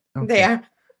got it. Okay. There.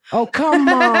 Oh, come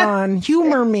on.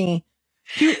 Humor me.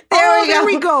 There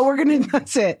we go.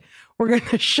 That's it. We're going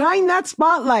to shine that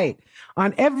spotlight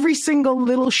on every single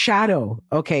little shadow.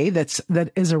 Okay.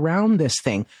 That is around this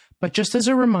thing. But just as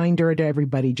a reminder to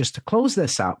everybody, just to close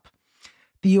this up,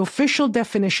 the official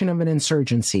definition of an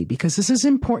insurgency, because this is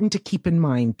important to keep in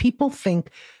mind. People think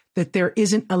that there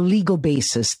isn't a legal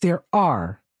basis. There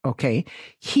are, okay?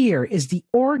 Here is the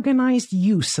organized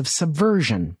use of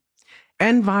subversion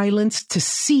and violence to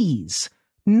seize,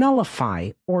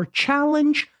 nullify, or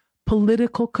challenge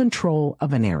political control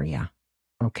of an area,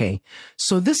 okay?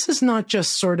 So this is not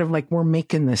just sort of like we're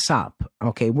making this up,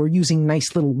 okay? We're using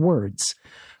nice little words,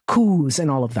 coups and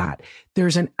all of that.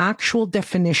 There's an actual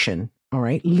definition. All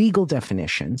right, legal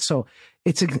definition. So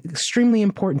it's extremely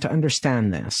important to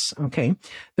understand this, okay?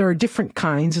 There are different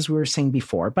kinds, as we were saying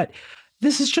before, but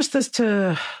this is just as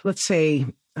to, let's say,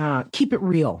 keep it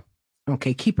real,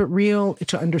 okay? Keep it real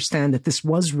to understand that this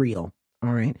was real,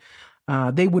 all right?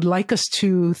 They would like us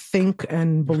to think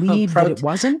and believe that it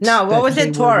wasn't. No, what was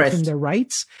it, tourists? Within their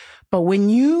rights. But when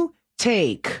you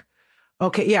take...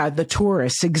 Okay, yeah, the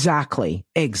tourists, exactly.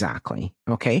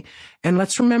 Okay. And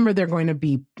let's remember they're going to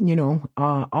be,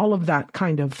 all of that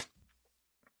kind of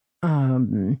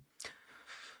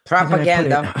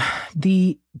propaganda.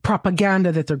 The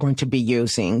propaganda that they're going to be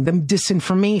using, the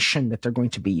disinformation that they're going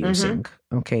to be using,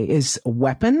 okay, is a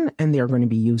weapon, and they're going to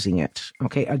be using it,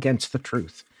 okay, against the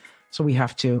truth. So we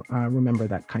have to remember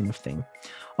that kind of thing.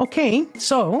 Okay,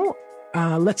 so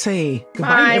let's say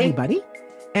goodbye, everybody.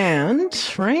 And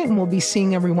we'll be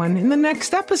seeing everyone in the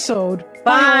next episode.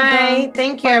 Bye.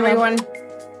 Thank you, everyone.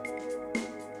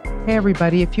 Hey,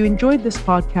 everybody. If you enjoyed this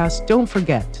podcast, don't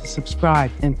forget to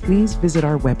subscribe and please visit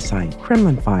our website,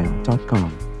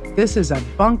 KremlinFile.com. This is a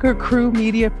Bunker Crew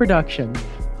Media production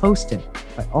hosted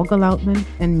by Olga Lautman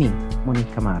and me,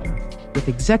 Monique Camara, with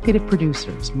executive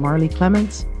producers Marley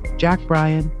Clements, Jack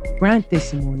Bryan, Grant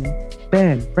DeSimone,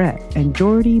 Ben Brett, and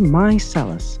Jordy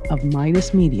Mycelis of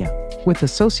Midas Media, with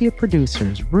associate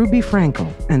producers Ruby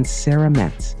Frankel and Sarah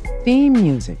Metz. Theme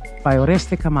music by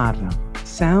Oreste Camarra.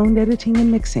 Sound editing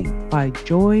and mixing by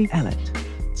Joy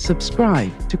Ellett.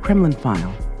 Subscribe to Kremlin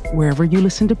File wherever you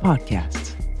listen to podcasts.